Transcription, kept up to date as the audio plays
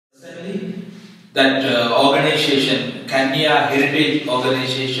Recently, that organization, Kanniyaa Heritage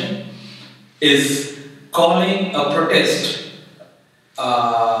Organization, is calling a protest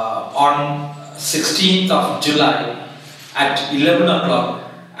on 16th of July at 11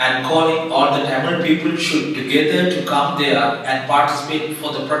 o'clock and calling all the Tamil people should together to come there and participate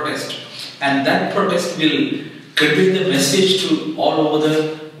for the protest. And that protest will convey the message to all over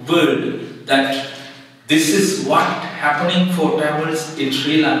the world that this is what happening for Tamils in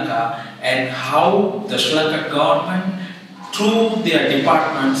Sri Lanka and how the Sri Lanka government through their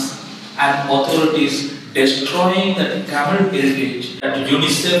departments and authorities destroying the Tamil heritage that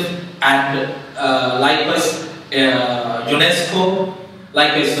UNICEF and likewise UNESCO,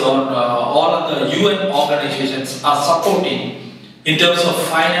 likewise all of the UN organizations are supporting in terms of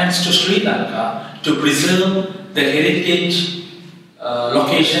finance to Sri Lanka to preserve the heritage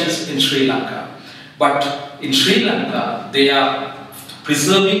locations in Sri Lanka. But in Sri Lanka, they are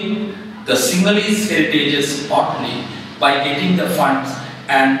preserving the Sinhalese heritages only by getting the funds,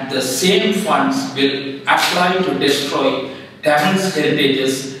 and the same funds will apply to destroy Tamil's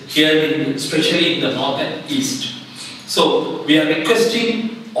heritages here, especially in the north and east. So we are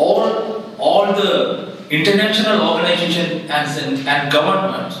requesting all the international organizations and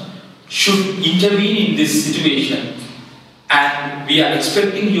governments should intervene in this situation, and we are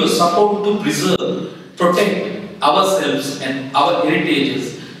expecting your support to preserve, protect ourselves and our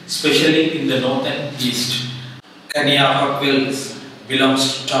heritages, especially in the north and east. Kanniyaa Hot Wells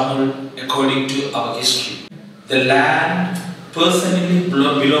belongs to Tamil according to our history. The land personally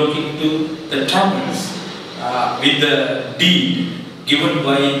belonging to the Tamils with the deed given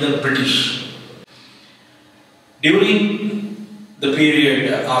by the British. During the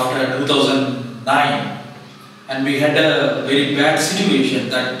period after 2009, and we had a very bad situation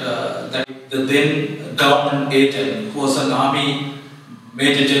that the then government agent, who was an army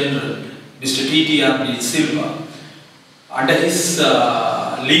major general, Mr. T.T.R. Silva, under his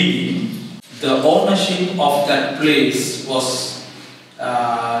leading, the ownership of that place was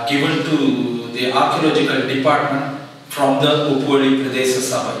given to the archaeological department from the Uppoli Pradesh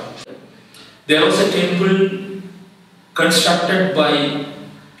Sabha. There was a temple constructed by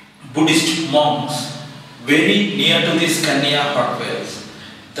Buddhist monks very near to this Kanniyaa Hot Wells.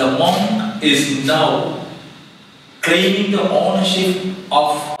 The monk is now claiming the ownership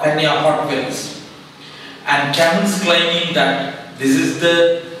of Kanniyaa Hot Wells, and Tamils claiming that this is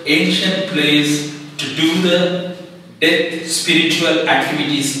the ancient place to do the death spiritual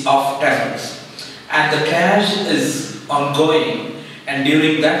activities of Tamils. And the clash is ongoing, and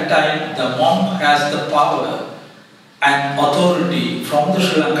during that time the monk has the power and authority from the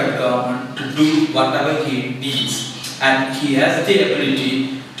Sri Lankan government to do whatever he needs, and he has the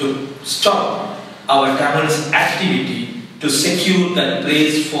ability to stop our Tamils activity to secure that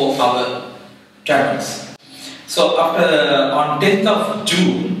place for our Tamils. So after on 10th of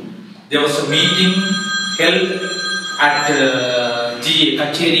June, there was a meeting held at GA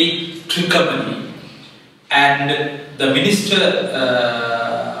Kacheri, Trinco, and the minister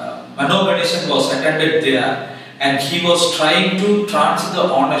Manoganesan was attended there, and he was trying to transfer the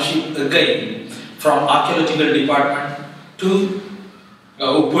ownership again from archaeological department to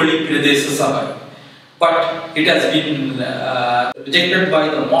Uppoli Pradesh Sabha. But it has been rejected by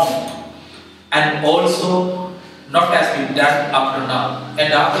the monk, and also not has been done up to now.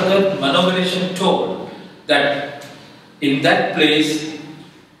 And after that, Manoganesan told that in that place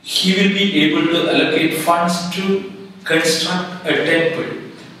he will be able to allocate funds to construct a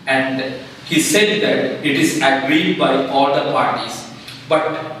temple, and he said that it is agreed by all the parties.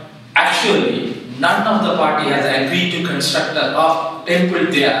 But actually, none of the party has agreed to construct a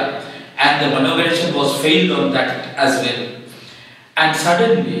temple there, and the Manoganesan was failed on that as well. And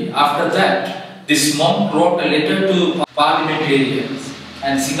suddenly, after that, this monk wrote a letter to parliamentarians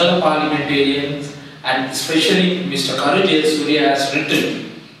and Sinhala parliamentarians, and especially Mr. Karujay Surya has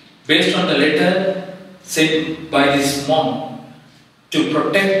written, based on the letter sent by this monk, to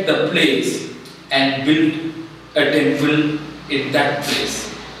protect the place and build a temple in that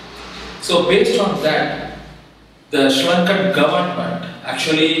place. So based on that, the Sri Lankan government,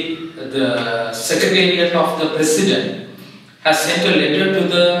 actually the Secretariat of the President, has sent a letter to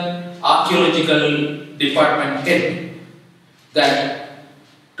the archaeological department head that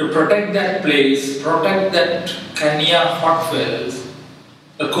to protect that place, protect that Kanniyaa Hot Wells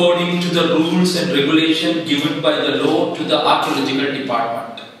according to the rules and regulations given by the law to the archaeological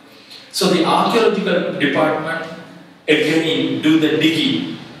department. So the archaeological department again do the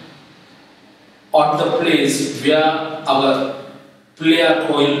digging on the place where our Pillaya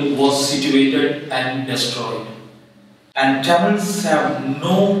Koil was situated and destroyed. And Tamils have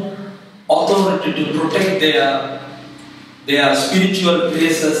no authority to protect their spiritual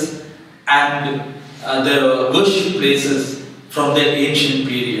places and the worship places from the ancient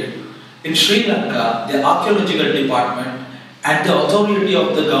period. In Sri Lanka, the archaeological department and the authority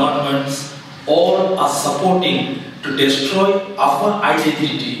of the governments all are supporting to destroy our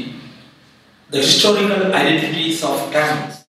identity, the historical identities of Tamils.